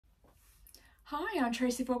Hi, I'm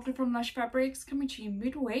Tracy Faulkner from Lush Fabrics, coming to you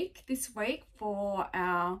midweek this week for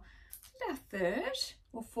our third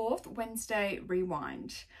or fourth Wednesday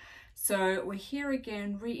rewind. So we're here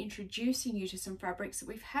again reintroducing you to some fabrics that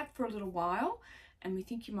we've had for a little while and we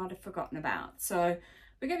think you might have forgotten about. So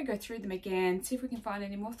we're going to go through them again, see if we can find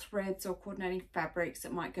any more threads or coordinating fabrics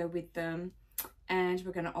that might go with them, and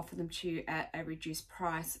we're going to offer them to you at a reduced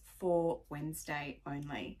price for Wednesday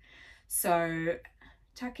only. So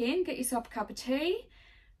tuck in, get yourself a cup of tea,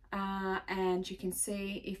 and you can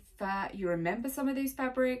see if you remember some of these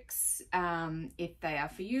fabrics, if they are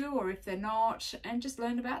for you or if they're not, and just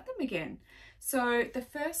learn about them again. So the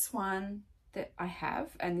first one that I have,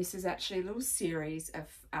 and this is actually a little series of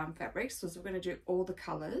fabrics because we're going to do all the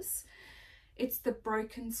colours, it's the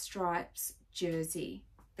Broken Stripes jersey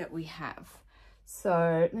that we have.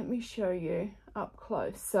 So let me show you up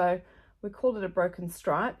close. So we call it a broken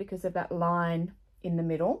stripe because of that line in the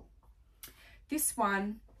middle. This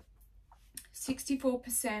one,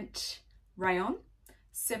 64% rayon,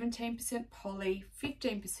 17% poly,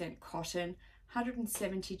 15% cotton,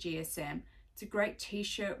 170 GSM. It's a great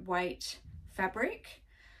t-shirt weight fabric.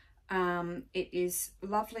 It is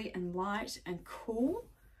lovely and light and cool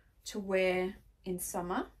to wear in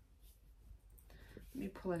summer. Let me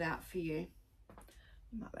pull it out for you.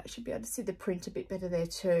 You might actually be able to see the print a bit better there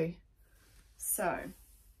too. So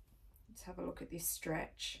let's have a look at this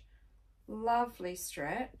stretch. Lovely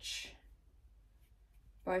stretch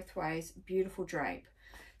both ways, beautiful drape.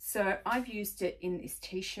 So I've used it in this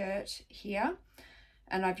t-shirt here,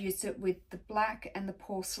 and I've used it with the black and the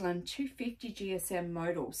porcelain 250 GSM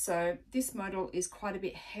modal. So this modal is quite a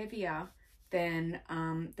bit heavier than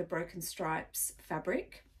the Broken Stripes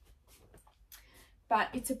fabric, but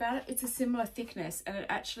it's a similar thickness, and it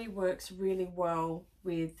actually works really well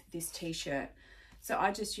with this t-shirt. So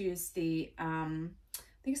I just use the, I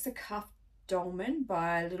think it's the Cuff Dolman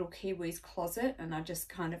by Little Kiwi's Closet, and I just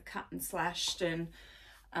kind of cut and slashed and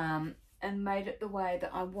made it the way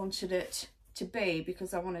that I wanted it to be,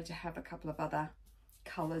 because I wanted to have a couple of other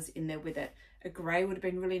colours in there with it. A grey would have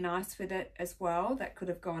been really nice with it as well, that could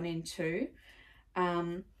have gone in too.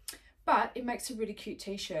 But it makes a really cute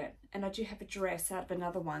t-shirt, and I do have a dress out of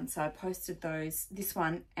another one, so I posted this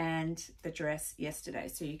one and the dress yesterday,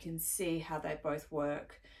 so you can see how they both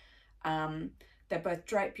work. They both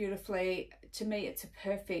drape beautifully. To me, it's a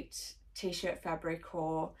perfect t-shirt fabric,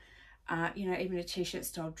 or you know, even a t-shirt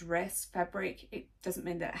style dress fabric. It doesn't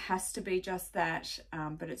mean that it has to be just that,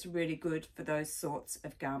 but it's really good for those sorts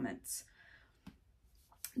of garments.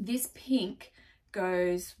 This pink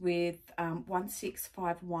goes with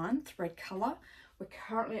 1651 thread colour. We're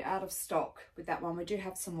currently out of stock with that one. We do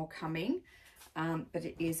have some more coming, but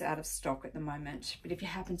it is out of stock at the moment. But if you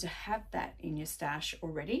happen to have that in your stash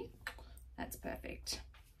already, that's perfect.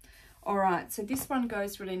 All right, so this one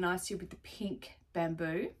goes really nicely with the pink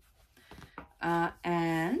bamboo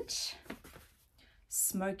and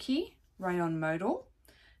smoky rayon modal.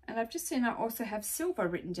 And I've just seen I also have silver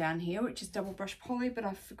written down here, which is double brush poly, but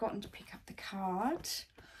I've forgotten to pick up the card.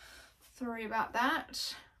 Sorry about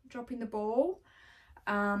that, I'm dropping the ball.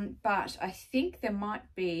 But I think there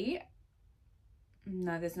might be,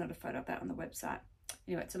 no, there's not a photo of that on the website.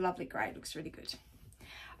 Anyway, it's a lovely grey, looks really good.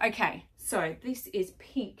 Okay, so this is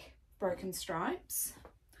pink Broken Stripes.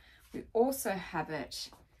 We also have it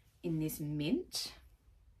in this mint.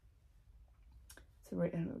 So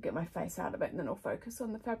I'll get my face out of it and then I'll focus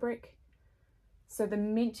on the fabric. So the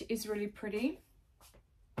mint is really pretty.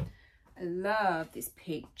 I love this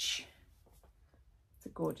peach. It's a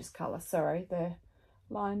gorgeous colour. Sorry, the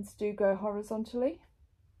lines do go horizontally.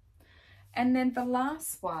 And then the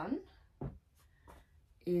last one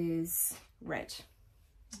is red.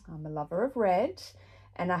 I'm a lover of red,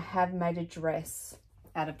 and I have made a dress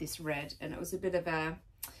out of this red, and it was a bit of a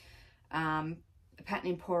Pattern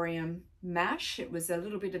Emporium mash. It was a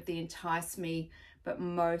little bit of the Entice Me, but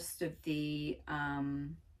most of the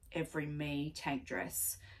Every Me tank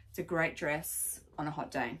dress. It's a great dress on a hot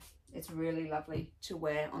day. It's really lovely to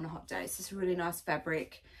wear on a hot day. It's just a really nice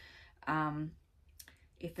fabric.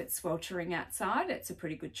 If it's sweltering outside, it's a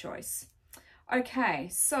pretty good choice. Okay,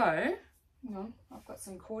 so hang on, I've got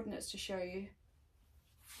some coordinates to show you.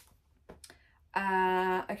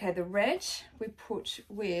 Okay, the red we put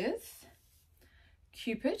with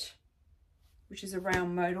Cupid, which is a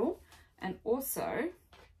round modal, and also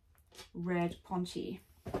red Ponte.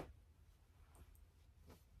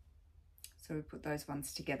 So we put those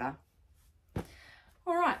ones together.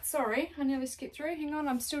 All right, sorry, I nearly skipped through. Hang on,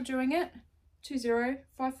 I'm still doing it.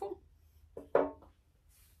 2054.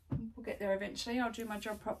 We'll get there eventually. I'll do my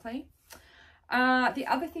job properly. The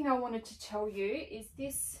other thing I wanted to tell you is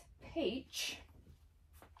this peach,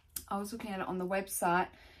 I was looking at it on the website,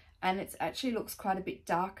 and it actually looks quite a bit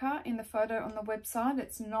darker in the photo on the website.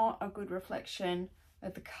 It's not a good reflection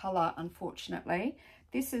of the colour, unfortunately.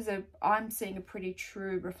 This is I'm seeing a pretty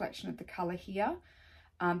true reflection of the colour here,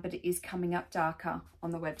 but it is coming up darker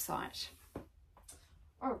on the website.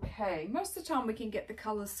 Okay, most of the time we can get the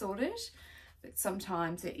colours sorted, but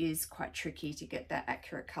sometimes it is quite tricky to get that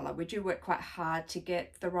accurate colour. We do work quite hard to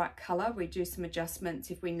get the right colour. We do some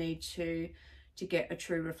adjustments if we need to get a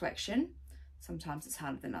true reflection. Sometimes it's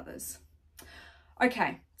harder than others.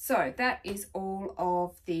 Okay, so that is all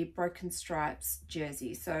of the Broken Stripes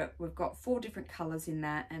jersey. So we've got 4 different colours in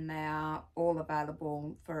that, and they are all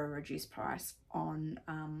available for a reduced price on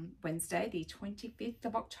Wednesday, the 25th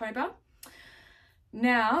of October.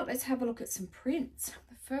 Now, let's have a look at some prints.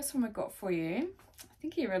 The first one we've got for you, I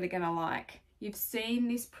think you're really going to like. You've seen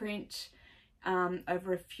this print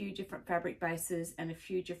over a few different fabric bases and a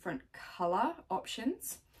few different colour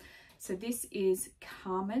options. So this is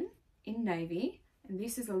Carmen in navy, and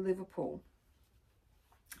this is a Liverpool.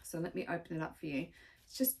 So let me open it up for you.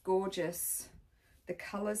 It's just gorgeous, the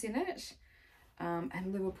colours in it.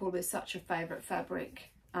 And Liverpool is such a favourite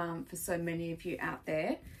fabric for so many of you out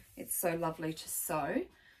there. It's so lovely to sew.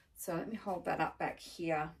 So let me hold that up back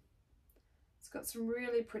here. It's got some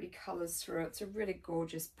really pretty colours through it. It's a really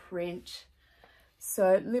gorgeous print.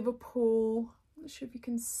 So Liverpool, I'm not sure if you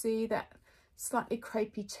can see that slightly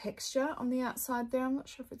crepey texture on the outside there. I'm not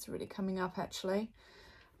sure if it's really coming up actually.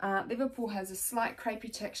 Liverpool has a slight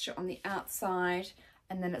crepey texture on the outside,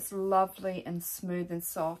 and then it's lovely and smooth and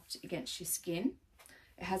soft against your skin.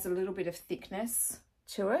 It has a little bit of thickness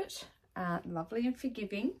to it, lovely and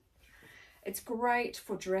forgiving. It's great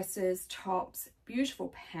for dresses, tops,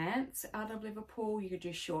 beautiful pants out of Liverpool. You could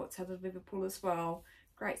do shorts out of Liverpool as well.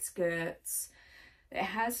 Great skirts. It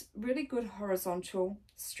has really good horizontal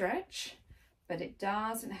stretch, but it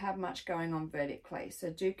doesn't have much going on vertically. So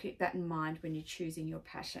do keep that in mind when you're choosing your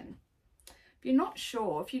pattern. If you're not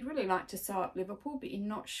sure, if you'd really like to sew up Liverpool, but you're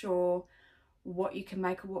not sure what you can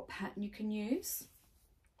make or what pattern you can use,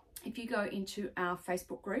 if you go into our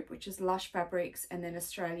Facebook group, which is Lush Fabrics and then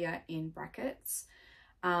Australia in brackets,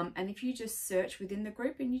 and if you just search within the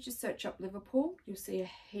group and you just search up Liverpool, you'll see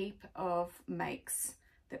a heap of makes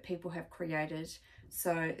that people have created.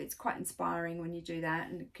 So it's quite inspiring when you do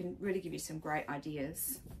that, and it can really give you some great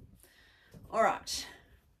ideas. All right,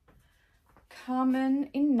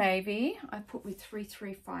 Carmen in navy, I put with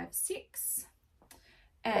 3356,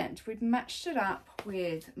 and we've matched it up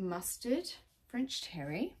with mustard, French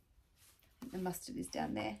terry. The mustard is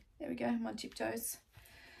down there. There we go, I'm on tiptoes.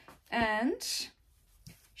 And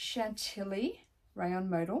Chantilly rayon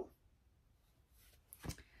modal.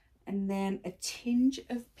 And then a tinge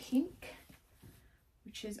of pink,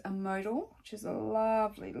 which is a modal, which is a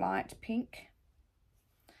lovely light pink.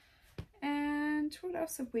 And what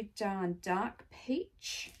else have we done? Dark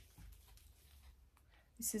peach.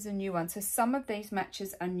 This is a new one. So some of these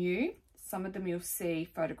matches are new. Some of them you'll see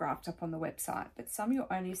photographed up on the website, but some you'll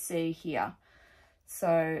only see here.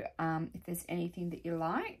 So if there's anything that you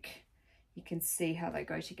like, you can see how they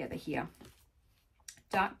go together here.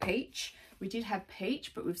 Dark peach. We did have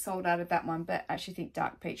peach, but we've sold out of that one, but I actually think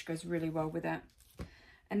dark peach goes really well with it.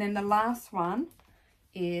 And then the last one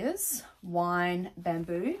is wine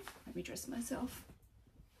bamboo. Let me dress myself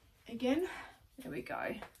again. There we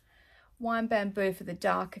go. Wine bamboo for the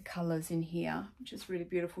darker colours in here, which is really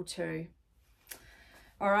beautiful too.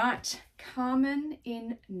 All right, Carmen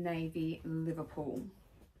in navy, Liverpool.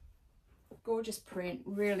 Gorgeous print,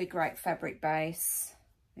 really great fabric base.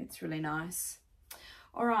 It's really nice.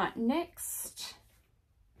 All right, next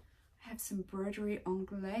I have some broderie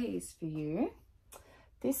anglaise for you.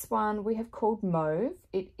 This one we have called Mauve.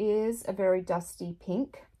 It is a very dusty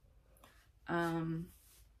pink, but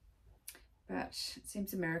it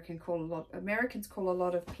seems Americans call a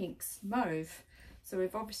lot of pinks mauve. So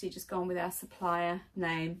we've obviously just gone with our supplier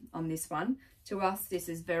name on this one. To us, this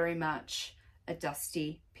is very much a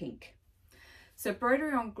dusty pink. So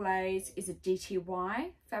broderie anglaise is a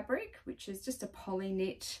DTY fabric, which is just a poly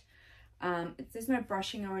knit. There's no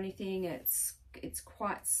brushing or anything. It's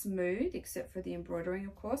quite smooth, except for the embroidering,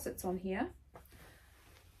 of course, it's on here.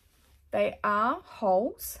 They are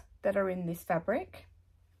holes that are in this fabric.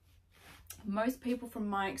 Most people, from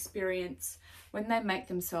my experience, when they make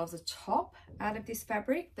themselves a top out of this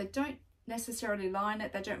fabric, they don't necessarily line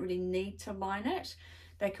it. They don't really need to line it.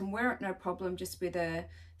 They can wear it no problem, just with a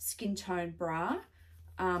skin tone bra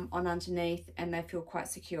on underneath, and they feel quite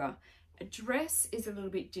secure. A dress is a little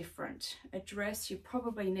bit different. A dress, you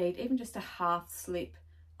probably need even just a half slip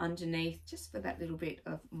underneath, just for that little bit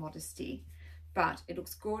of modesty. but it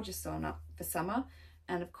looks gorgeous on up for summer,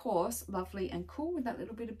 and of course lovely and cool with that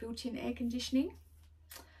little bit of built-in air conditioning.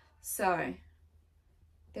 So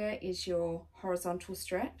there is your horizontal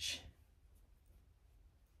stretch.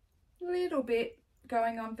 Little bit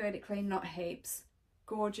going on vertically, not heaps.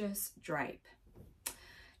 Gorgeous drape.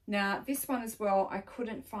 Now this one as well, I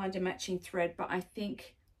couldn't find a matching thread, but I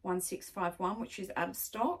think 1651, which is out of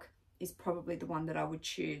stock, is probably the one that I would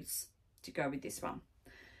choose to go with this one.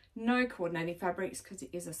 No coordinating fabrics because it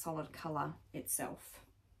is a solid colour itself.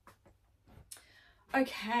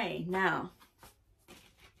 Okay, now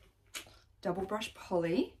double brush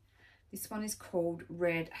poly. This one is called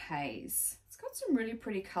Red Haze. It's got some really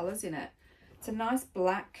pretty colours in it. It's a nice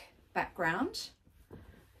black background,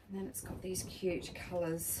 and then it's got these cute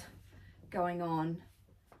colours going on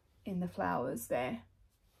in the flowers there.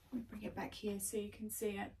 Let me bring it back here so you can see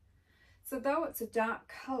it. So though it's a dark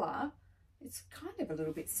colour, it's kind of a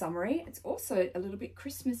little bit summery. It's also a little bit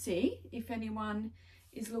Christmassy if anyone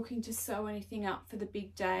is looking to sew anything up for the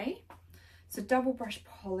big day. So double brush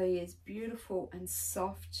poly is beautiful and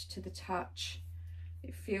soft to the touch.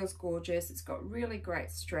 It feels gorgeous. It's got really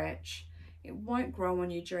great stretch. It won't grow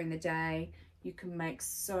on you during the day. You can make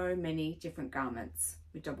so many different garments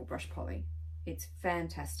with double brush poly. It's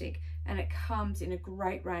fantastic, and it comes in a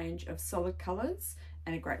great range of solid colours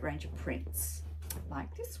and a great range of prints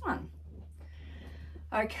like this one.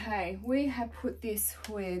 Okay, we have put this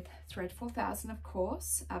with thread 4000, of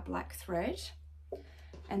course, our black thread,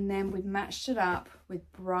 and then we've matched it up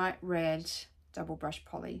with bright red double brush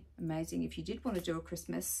poly. Amazing if you did want to do a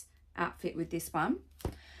Christmas outfit with this one.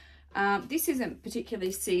 This isn't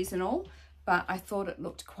particularly seasonal, but I thought it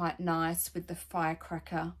looked quite nice with the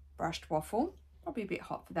firecracker brushed waffle. Probably a bit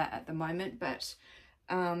hot for that at the moment, but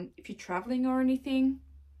if you're traveling or anything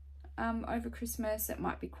over Christmas, it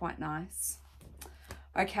might be quite nice.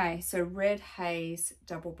 Okay, so Red Haze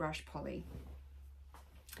double brush poly.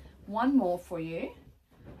 One more for you.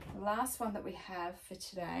 The last one that we have for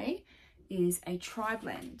today is a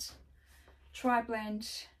tri-blend. Tri-blend,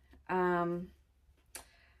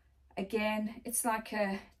 again, it's like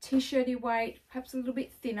a t-shirty weight, perhaps a little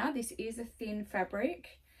bit thinner. This is a thin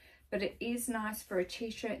fabric, but it is nice for a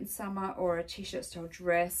t-shirt in summer or a t-shirt style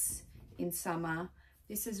dress in summer.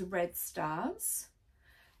 This is Red Stars.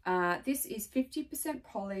 This is 50%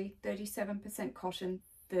 poly, 37% cotton,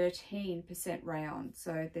 13% rayon.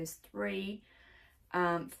 So there's 3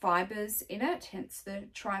 fibers in it, hence the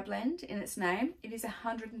tri-blend in its name. It is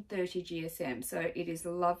 130 GSM, so it is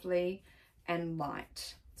lovely and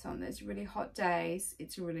light. So on those really hot days,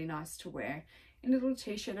 it's really nice to wear in a little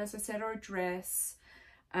t-shirt, as I said, or a dress.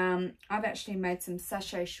 I've actually made some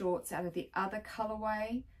sachet shorts out of the other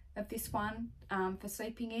colorway of this one for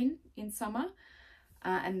sleeping in summer.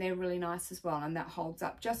 And they're really nice as well, and that holds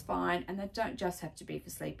up just fine, and they don't just have to be for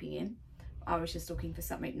sleeping in. I was just looking for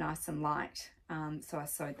something nice and light, so I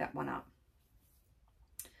sewed that one up.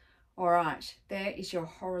 All right, there is your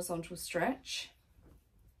horizontal stretch.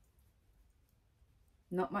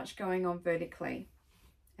 Not much going on vertically,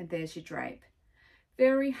 and there's your drape.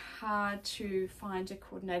 Very hard to find a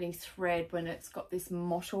coordinating thread when it's got this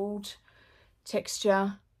mottled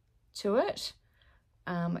texture to it.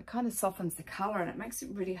 It kind of softens the colour and it makes it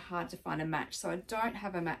really hard to find a match. So I don't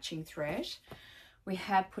have a matching thread. We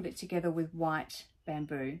have put it together with white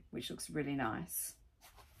bamboo, which looks really nice.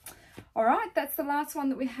 All right, that's the last one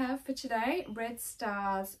that we have for today, Red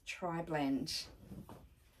Stars Tri-Blend.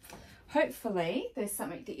 Hopefully there's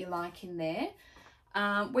something that you like in there.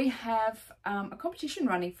 We have a competition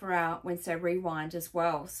running for our Wednesday Rewind as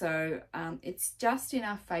well. So it's just in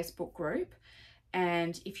our Facebook group.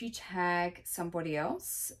 And if you tag somebody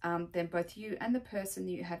else, then both you and the person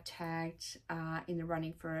that you have tagged are in the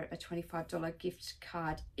running for a $25 gift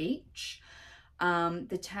card each.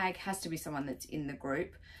 The tag has to be someone that's in the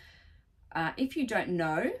group. If you don't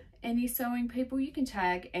know any sewing people, you can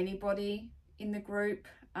tag anybody in the group.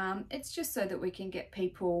 It's just so that we can get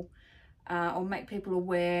people or make people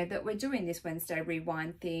aware that we're doing this Wednesday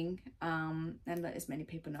Rewind thing, and let as many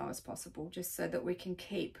people know as possible, just so that we can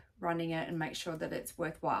keep running it and make sure that it's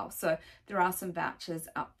worthwhile. So there are some vouchers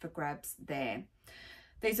up for grabs there.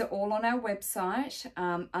 These are all on our website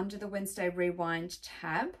under the Wednesday Rewind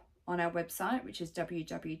tab on our website, which is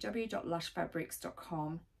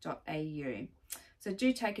www.lushfabrics.com.au. So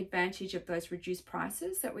do take advantage of those reduced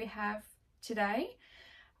prices that we have today.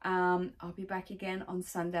 I'll be back again on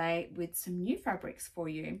Sunday with some new fabrics for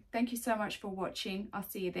you. Thank you so much for watching. I'll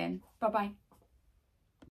see you then. Bye-bye.